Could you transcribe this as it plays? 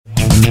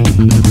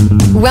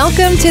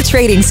Welcome to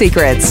Trading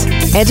Secrets,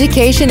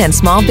 education and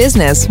small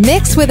business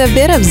mixed with a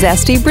bit of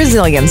zesty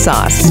Brazilian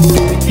sauce.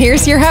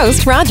 Here's your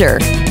host, Roger.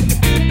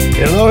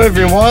 Hello,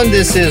 everyone.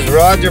 This is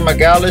Roger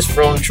Magalhães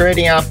from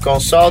Trading App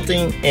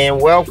Consulting, and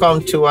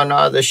welcome to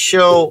another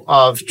show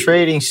of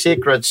Trading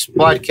Secrets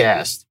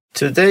podcast.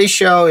 Today's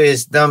show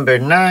is number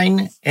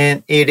 9,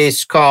 and it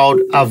is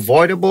called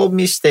Avoidable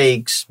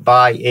Mistakes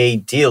by a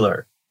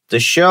Dealer. The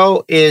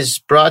show is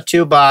brought to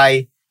you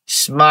by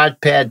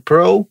SmartPad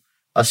Pro,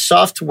 a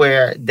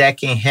software that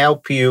can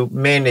help you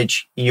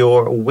manage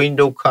your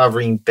window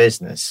covering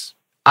business.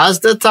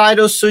 As the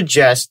title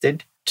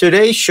suggested,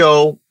 today's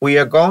show, we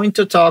are going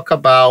to talk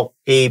about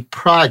a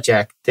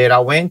project that I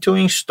went to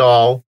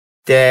install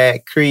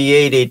that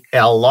created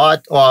a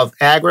lot of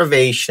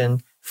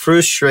aggravation,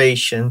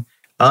 frustration,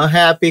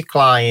 unhappy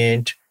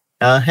client,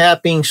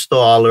 unhappy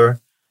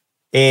installer,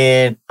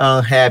 and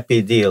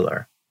unhappy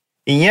dealer.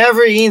 In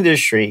every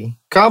industry,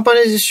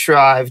 companies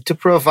strive to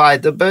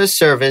provide the best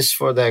service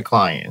for their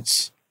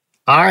clients.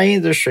 Our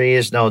industry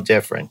is no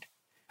different.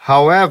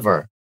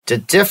 However, the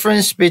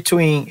difference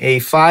between a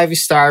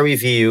 5-star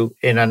review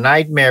and a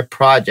nightmare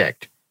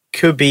project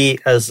could be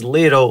as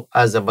little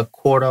as of a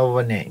quarter of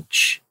an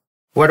inch.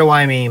 What do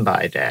I mean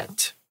by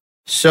that?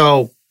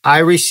 So I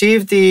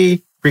received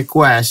the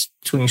request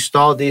to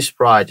install this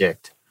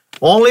project.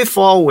 Only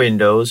 4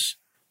 windows,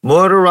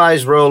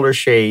 motorized roller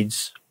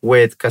shades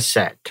with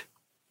cassette.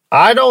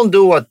 I don't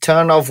do a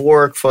ton of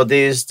work for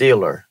this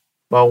dealer,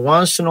 but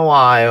once in a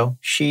while,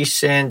 she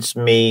sends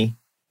me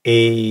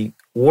a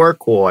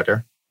work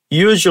order,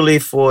 usually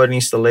for an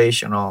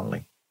installation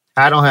only.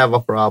 I don't have a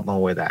problem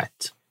with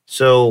that.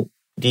 So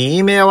the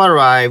email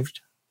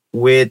arrived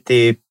with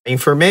the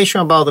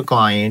information about the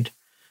client,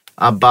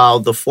 about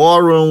the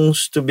 4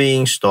 rooms to be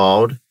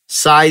installed,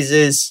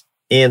 sizes,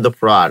 and the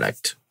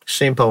product.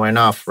 Simple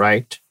enough,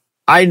 right?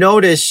 I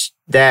noticed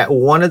that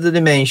one of the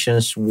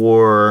dimensions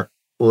were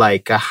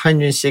like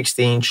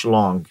 160 inch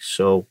long,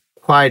 so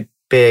quite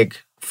big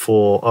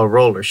for a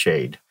roller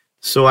shade.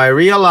 So I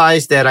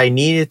realized that I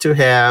needed to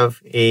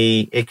have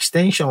a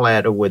extension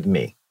ladder with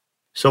me.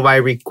 So I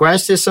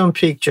requested some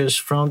pictures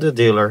from the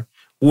dealer,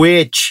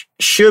 which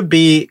should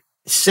be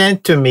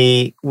sent to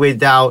me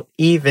without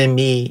even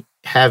me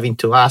having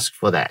to ask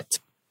for that.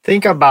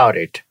 Think about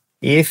it.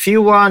 If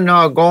you are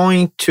not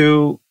going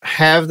to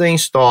have the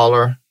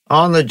installer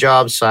on the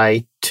job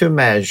site to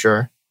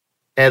measure,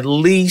 at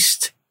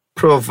least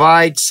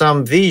provide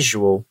some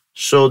visual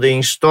so the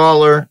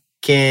installer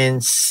can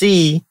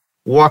see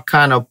what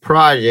kind of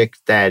project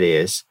that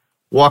is,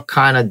 what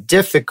kind of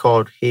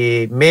difficult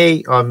he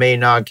may or may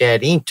not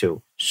get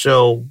into.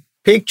 So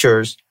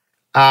pictures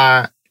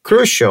are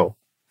crucial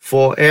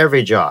for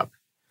every job.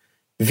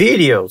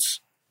 Videos.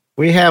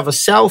 We have a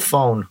cell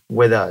phone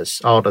with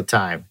us all the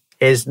time.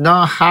 It's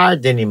not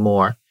hard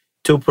anymore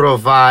to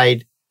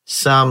provide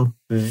some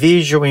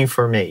visual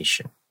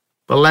information.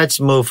 But let's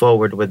move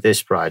forward with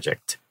this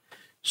project.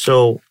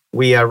 So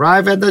we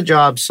arrive at the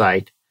job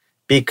site.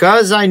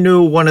 Because I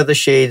knew one of the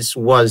shades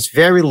was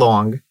very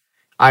long,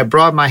 I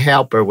brought my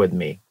helper with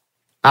me.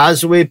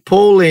 As we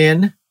pull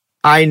in,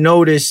 I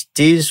noticed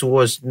this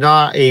was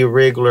not a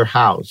regular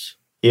house.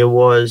 It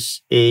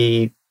was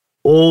an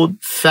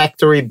old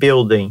factory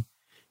building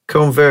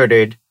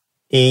converted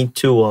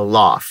into a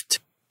loft.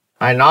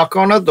 I knock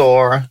on the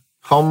door,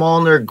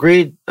 homeowner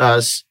greet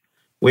us,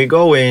 we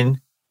go in,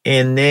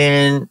 and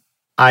then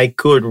I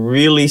could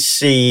really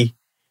see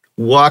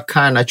what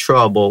kind of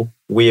trouble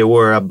we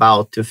were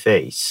about to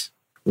face.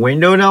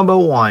 Window number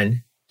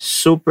 1,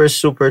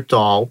 super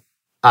tall,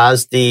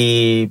 as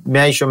the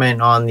measurement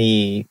on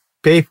the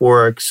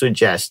paperwork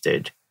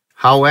suggested.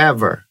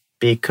 However,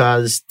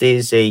 because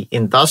this is an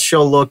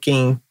industrial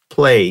looking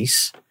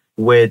place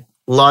with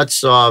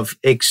lots of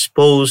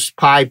exposed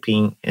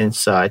piping and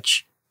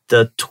such,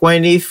 the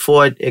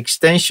 20-foot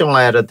extension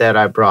ladder that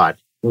I brought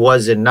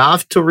was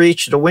enough to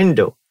reach the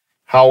window.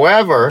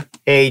 However,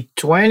 a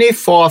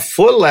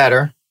 24-foot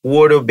ladder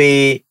would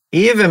be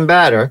even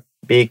better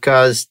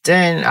because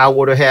then I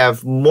would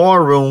have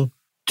more room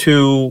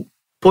to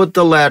put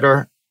the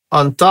ladder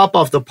on top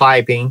of the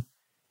piping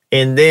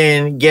and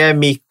then get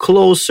me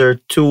closer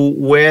to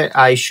where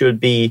I should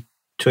be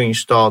to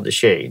install the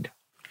shade.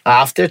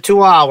 After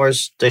 2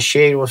 hours, the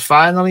shade was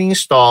finally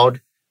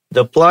installed.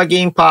 The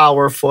plug-in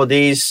power for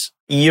this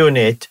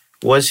unit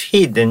was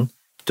hidden.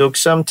 Took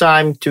some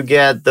time to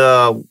get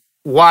the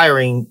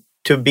wiring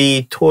to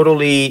be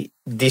totally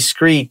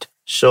discreet,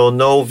 so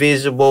no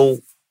visible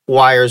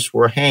wires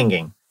were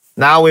hanging.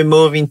 Now we're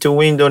moving to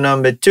window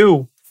number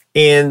 2,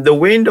 and the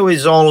window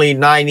is only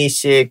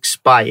 96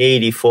 by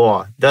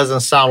 84. Doesn't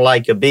sound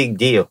like a big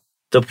deal.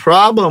 The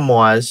problem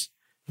was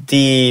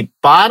the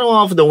bottom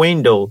of the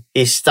window,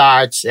 it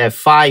starts at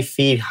 5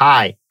 feet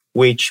high,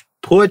 which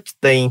put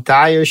the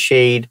entire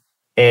shade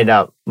at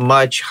a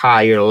much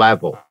higher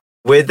level.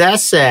 With that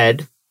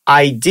said,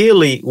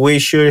 ideally, we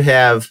should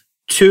have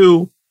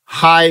 2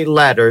 high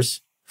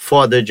ladders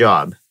for the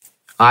job.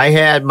 I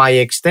had my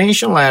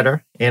extension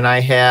ladder and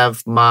I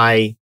have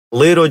my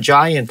little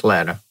giant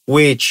ladder,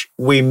 which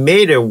we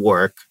made it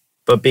work.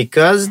 But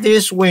because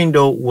this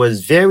window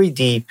was very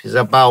deep, it's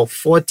about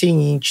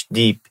 14-inch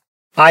deep,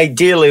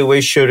 ideally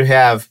we should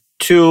have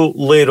 2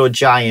 little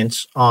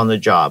giants on the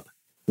job.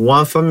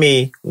 One for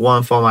me,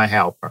 one for my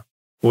helper.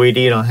 We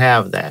didn't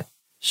have that.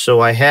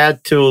 So I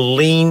had to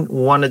lean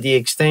one of the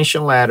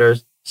extension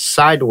ladders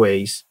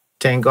sideways.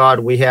 Thank God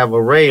we have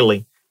a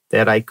railing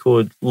that I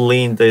could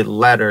lean the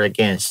ladder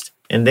against.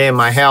 And then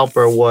my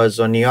helper was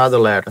on the other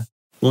ladder,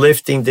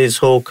 lifting this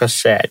whole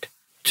cassette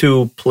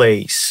to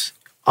place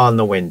on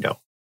the window.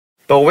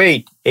 But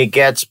wait, it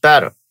gets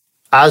better.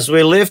 As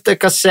we lift the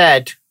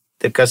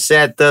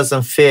cassette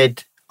doesn't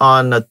fit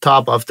on the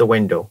top of the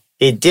window.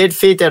 It did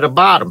fit at the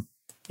bottom.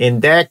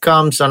 And there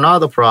comes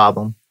another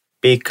problem.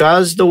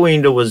 Because the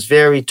window was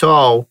very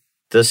tall,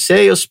 the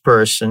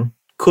salesperson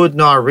could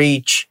not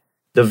reach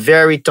the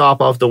very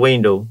top of the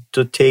window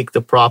to take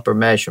the proper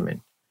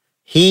measurement.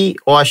 He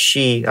or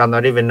she, I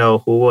don't even know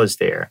who was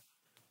there,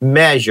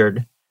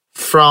 measured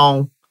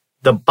from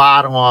the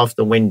bottom of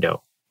the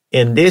window.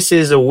 And this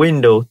is a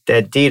window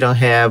that didn't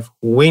have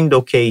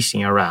window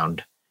casing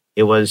around.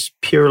 It was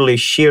purely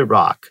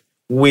sheetrock,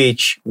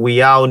 which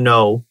we all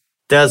know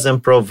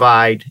doesn't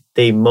provide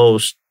the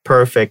most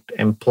perfect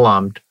and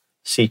plumbed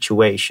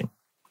situation.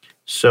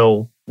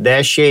 So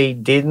that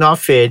shade did not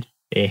fit.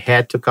 It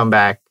had to come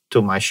back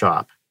to my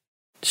shop.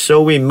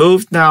 So we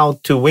moved now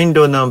to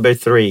window number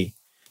 3.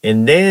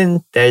 And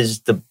then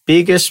there's the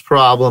biggest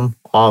problem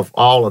of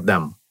all of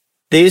them.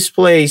 This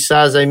place,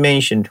 as I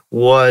mentioned,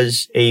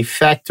 was a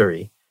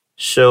factory.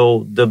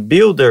 So the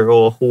builder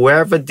or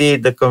whoever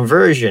did the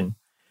conversion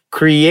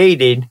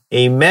created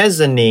a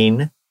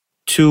mezzanine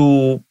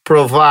to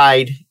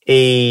provide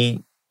a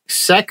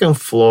second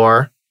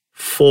floor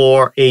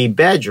for a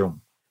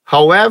bedroom.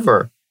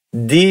 However,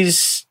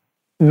 this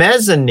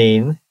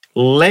mezzanine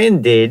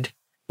landed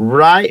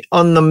right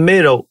on the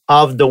middle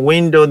of the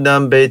window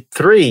number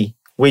 3,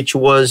 which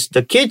was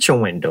the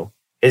kitchen window.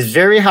 It's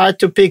very hard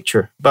to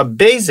picture, but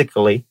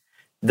basically,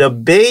 the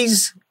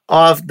base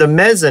of the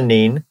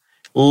mezzanine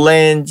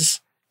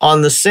lands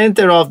on the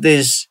center of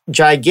this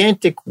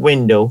gigantic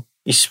window,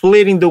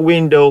 splitting the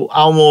window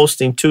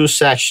almost in 2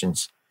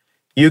 sections.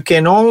 You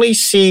can only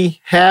see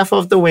half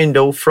of the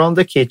window from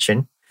the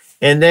kitchen,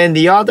 and then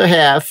the other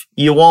half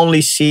you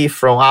only see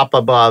from up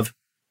above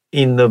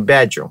in the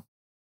bedroom.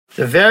 It's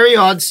a very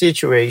odd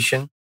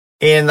situation,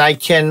 and I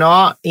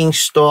cannot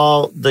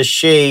install the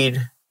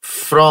shade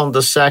from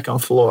the second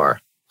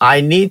floor. I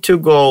need to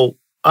go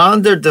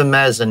under the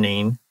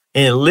mezzanine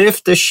and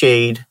lift the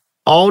shade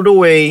all the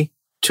way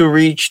to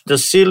reach the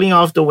ceiling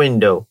of the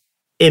window.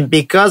 And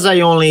because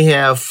I only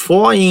have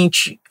 4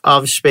 inches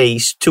of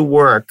space to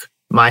work,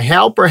 my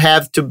helper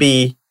have to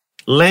be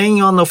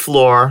laying on the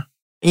floor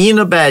in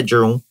a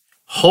bedroom,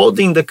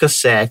 holding the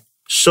cassette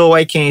so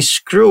I can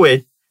screw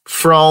it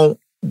from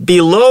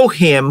below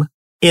him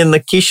in the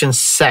kitchen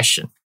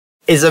section.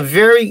 It's a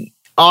very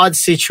odd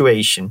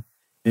situation,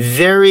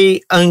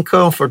 very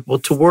uncomfortable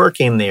to work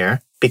in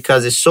there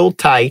because it's so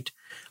tight.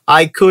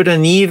 I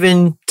couldn't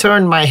even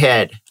turn my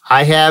head.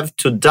 I have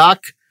to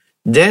duck,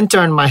 then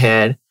turn my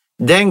head,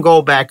 then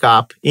go back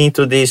up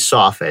into this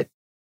soffit.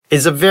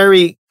 It's a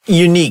very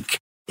unique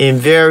and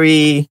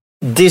very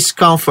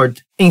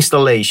discomfort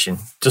installation,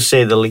 to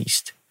say the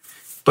least.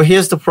 But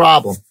here's the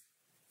problem.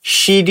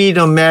 She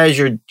didn't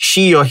measure,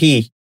 she or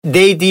he,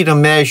 they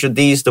didn't measure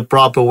these the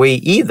proper way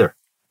either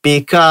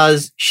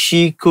because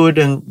she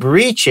couldn't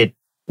reach it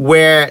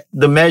where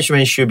the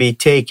measurement should be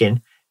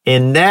taken.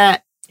 And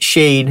that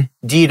shade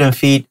didn't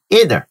fit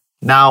either.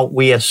 Now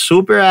we are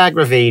super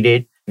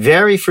aggravated,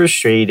 very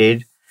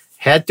frustrated,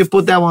 had to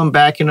put that one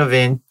back in the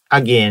vent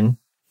again.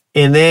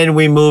 And then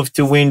we moved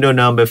to window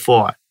number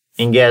 4.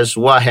 And guess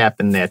what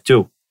happened there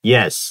too?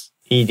 Yes,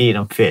 it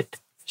didn't fit.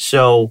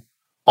 So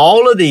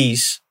all of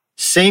these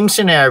same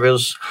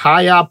scenarios,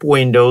 high up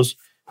windows,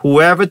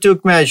 whoever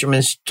took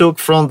measurements took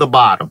from the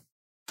bottom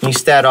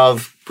instead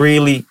of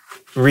really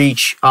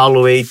reach all the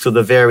way to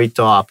the very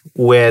top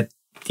where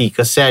the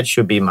cassette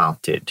should be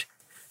mounted.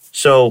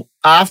 So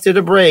after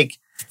the break,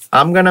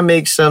 I'm going to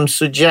make some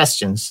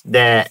suggestions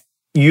that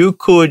you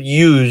could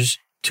use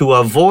to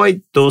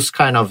avoid those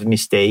kind of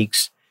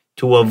mistakes,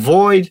 to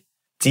avoid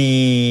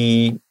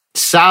the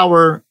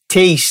sour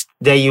taste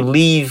that you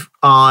leave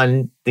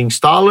on the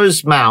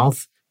installer's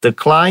mouth, the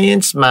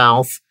client's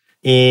mouth,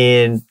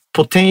 and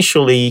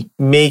potentially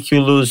make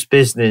you lose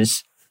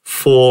business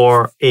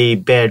for a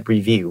bad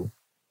review.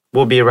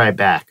 We'll be right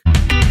back.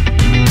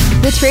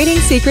 The Trading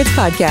Secrets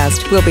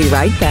Podcast. We'll be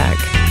right back.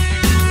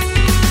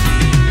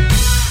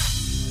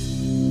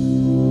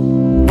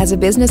 As a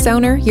business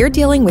owner, you're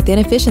dealing with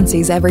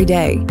inefficiencies every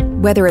day.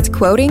 Whether it's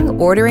quoting,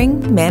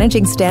 ordering,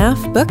 managing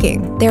staff,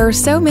 booking, there are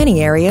so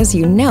many areas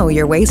you know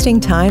you're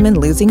wasting time and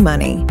losing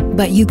money.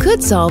 But you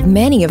could solve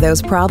many of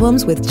those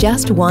problems with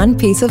just one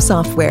piece of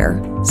software.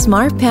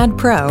 SmartPad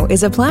Pro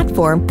is a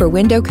platform for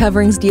window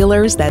coverings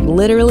dealers that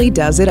literally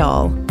does it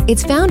all.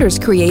 Its founders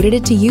created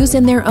it to use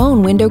in their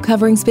own window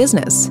coverings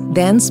business,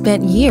 then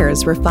spent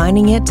years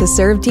refining it to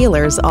serve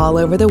dealers all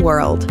over the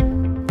world.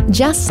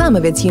 Just some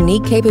of its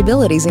unique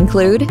capabilities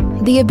include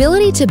the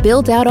ability to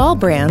build out all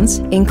brands,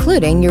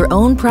 including your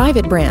own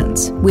private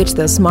brands, which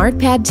the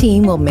SmartPad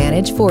team will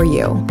manage for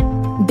you.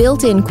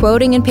 Built-in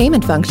quoting and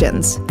payment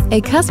functions, a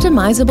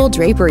customizable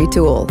drapery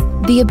tool,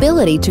 the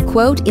ability to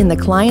quote in the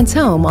client's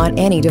home on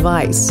any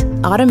device,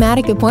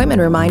 automatic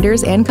appointment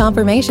reminders and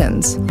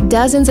confirmations,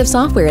 dozens of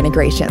software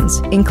integrations,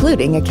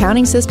 including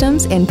accounting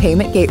systems and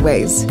payment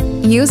gateways.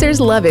 Users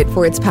love it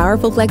for its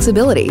powerful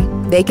flexibility.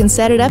 They can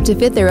set it up to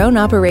fit their own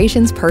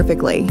operations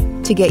perfectly.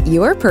 To get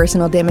your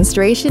personal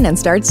demonstration and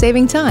start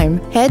saving time,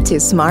 head to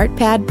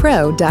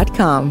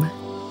smartpadpro.com.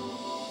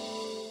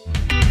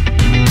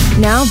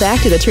 Now back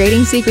to the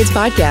Trading Secrets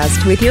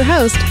Podcast with your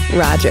host,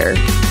 Roger.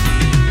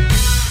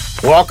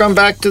 Welcome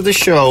back to the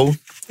show.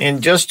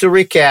 And just to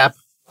recap,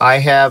 I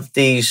have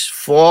these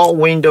 4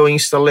 window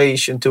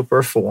installation to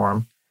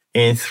perform,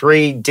 and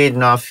 3 did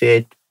not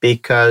fit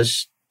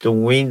because the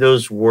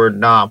windows were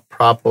not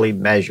properly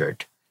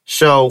measured.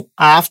 So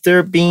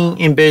after being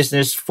in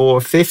business for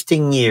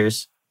 15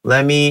 years,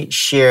 let me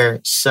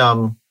share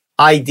some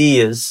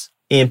ideas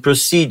and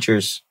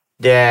procedures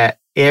that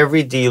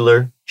every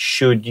dealer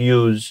should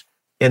use,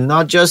 and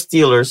not just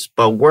dealers,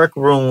 but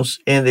workrooms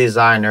and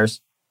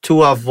designers,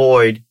 to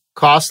avoid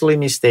costly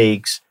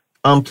mistakes,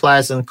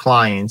 unpleasant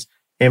clients,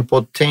 and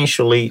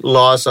potentially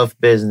loss of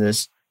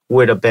business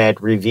with a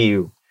bad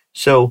review.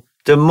 So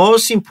the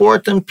most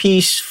important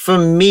piece for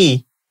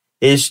me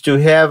is to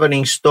have an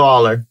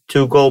installer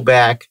to go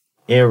back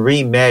and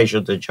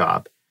remeasure the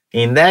job.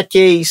 In that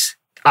case,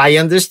 I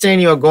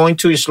understand you are going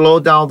to slow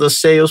down the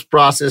sales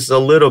process a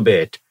little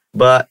bit,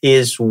 but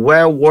it's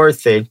well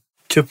worth it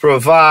to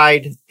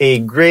provide a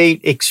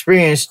great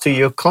experience to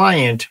your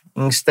client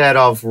instead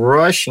of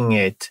rushing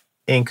it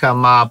and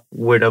come up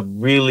with a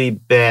really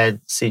bad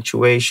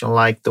situation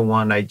like the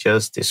one I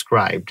just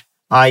described.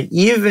 I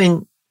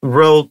even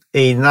wrote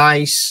a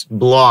nice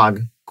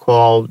blog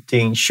called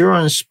The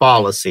Insurance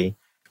Policy.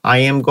 I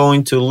am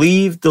going to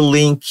leave the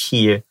link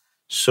here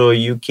so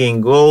you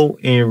can go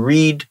and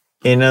read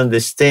and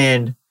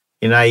understand,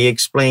 and I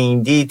explain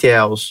in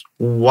details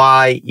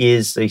why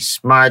is a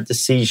smart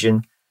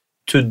decision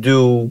to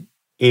do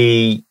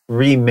a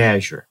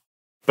remeasure.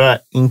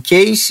 But in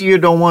case you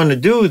don't want to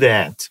do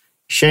that,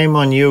 shame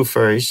on you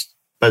first.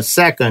 But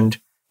second,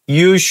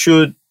 you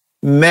should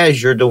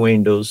measure the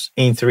windows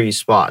in 3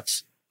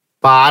 spots: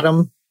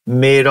 bottom,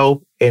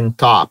 middle, and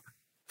top,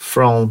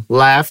 from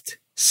left,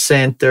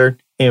 center,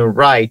 and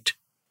right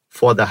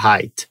for the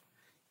height.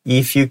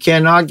 If you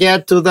cannot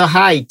get to the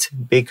height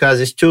because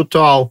it's too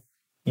tall,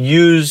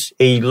 use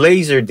a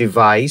laser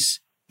device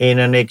and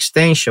an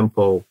extension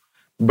pole.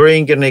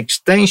 Bring an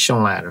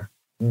extension ladder.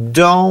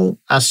 Don't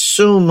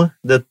assume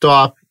the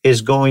top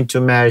is going to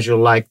measure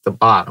like the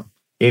bottom.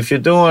 If you're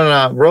doing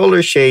a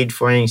roller shade,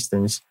 for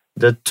instance,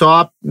 the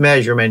top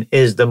measurement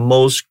is the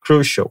most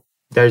crucial.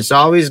 There's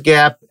always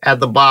gap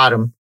at the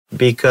bottom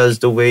because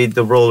the way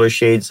the roller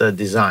shades are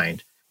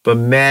designed, but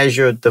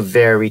measure the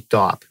very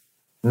top.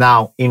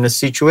 Now, in a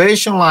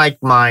situation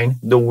like mine,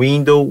 the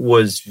window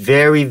was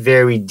very,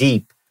 very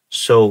deep.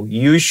 So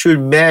you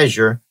should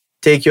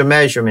take your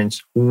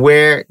measurements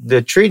where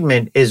the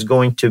treatment is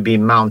going to be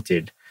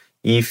mounted.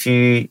 If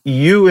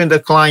you and the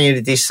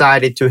client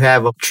decided to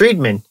have a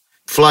treatment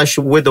flush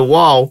with the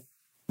wall,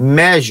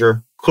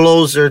 measure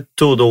closer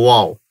to the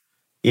wall.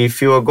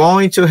 If you are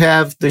going to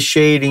have the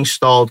shade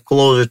installed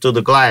closer to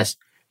the glass,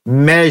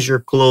 measure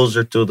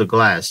closer to the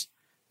glass.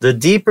 The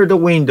deeper the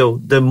window,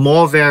 the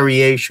more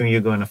variation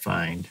you're going to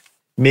find.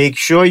 Make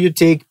sure you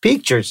take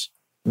pictures.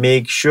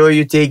 Make sure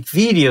you take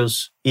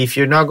videos. If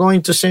you're not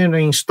going to send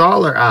an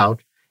installer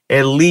out,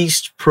 at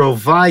least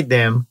provide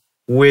them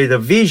with a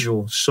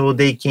visual so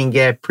they can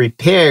get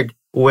prepared,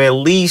 or at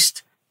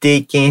least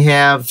they can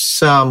have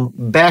some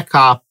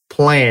backup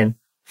plan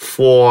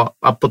for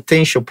a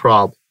potential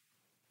problem.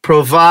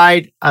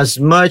 Provide as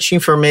much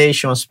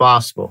information as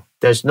possible.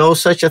 There's no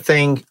such a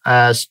thing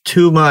as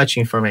too much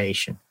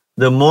information.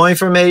 The more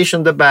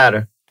information, the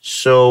better,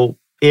 so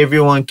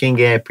everyone can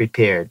get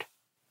prepared.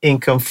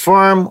 And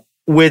confirm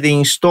with the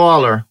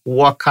installer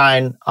what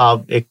kind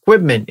of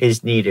equipment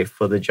is needed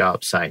for the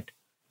job site.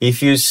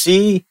 If you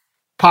see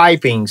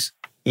pipings,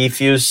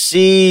 if you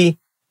see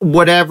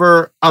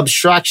whatever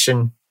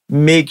obstruction,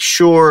 make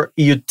sure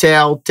you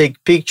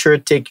take picture,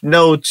 take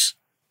notes,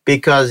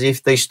 because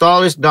if the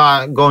installer is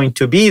not going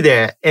to be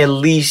there, at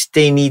least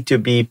they need to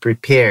be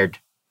prepared.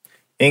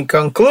 In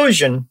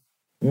conclusion,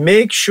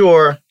 make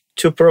sure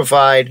to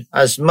provide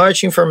as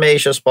much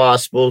information as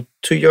possible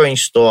to your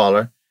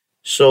installer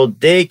so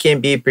they can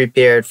be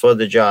prepared for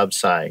the job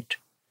site.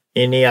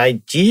 In the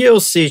ideal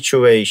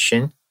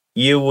situation,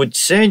 you would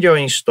send your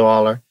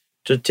installer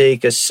to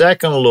take a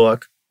second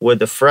look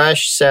with a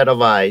fresh set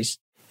of eyes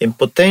and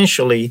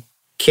potentially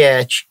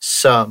catch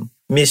some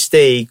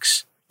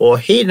mistakes or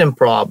hidden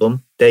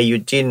problem that you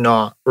did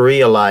not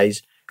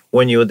realize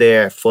when you're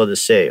there for the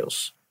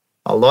sales.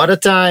 A lot of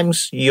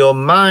times, your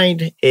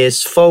mind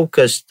is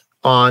focused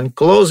on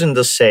closing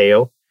the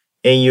sale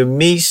and you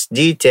miss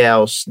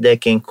details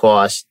that can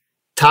cost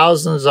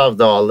thousands of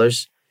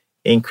dollars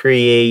and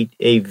create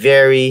a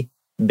very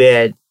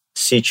bad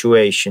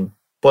situation,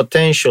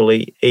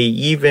 potentially a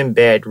even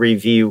bad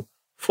review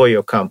for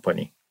your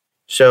company.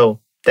 So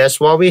that's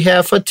what we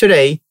have for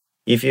today.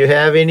 If you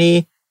have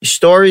any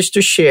stories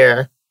to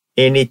share,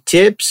 any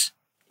tips,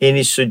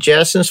 any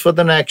suggestions for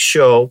the next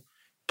show,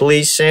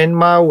 please send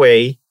my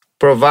way,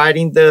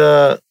 providing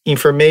the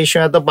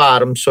information at the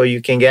bottom so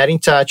you can get in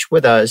touch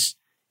with us.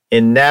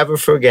 And never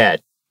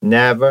forget,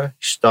 never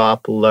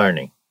stop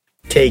learning.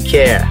 Take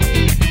care.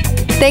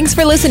 Thanks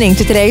for listening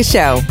to today's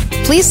show.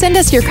 Please send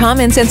us your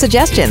comments and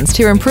suggestions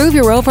to improve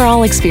your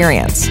overall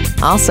experience.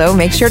 Also,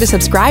 make sure to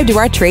subscribe to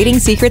our Trading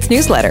Secrets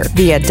newsletter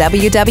via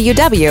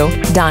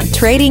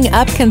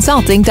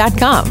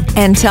www.tradingupconsulting.com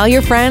and tell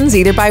your friends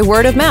either by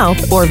word of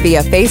mouth or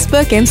via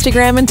Facebook,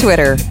 Instagram, and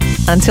Twitter.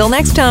 Until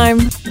next time.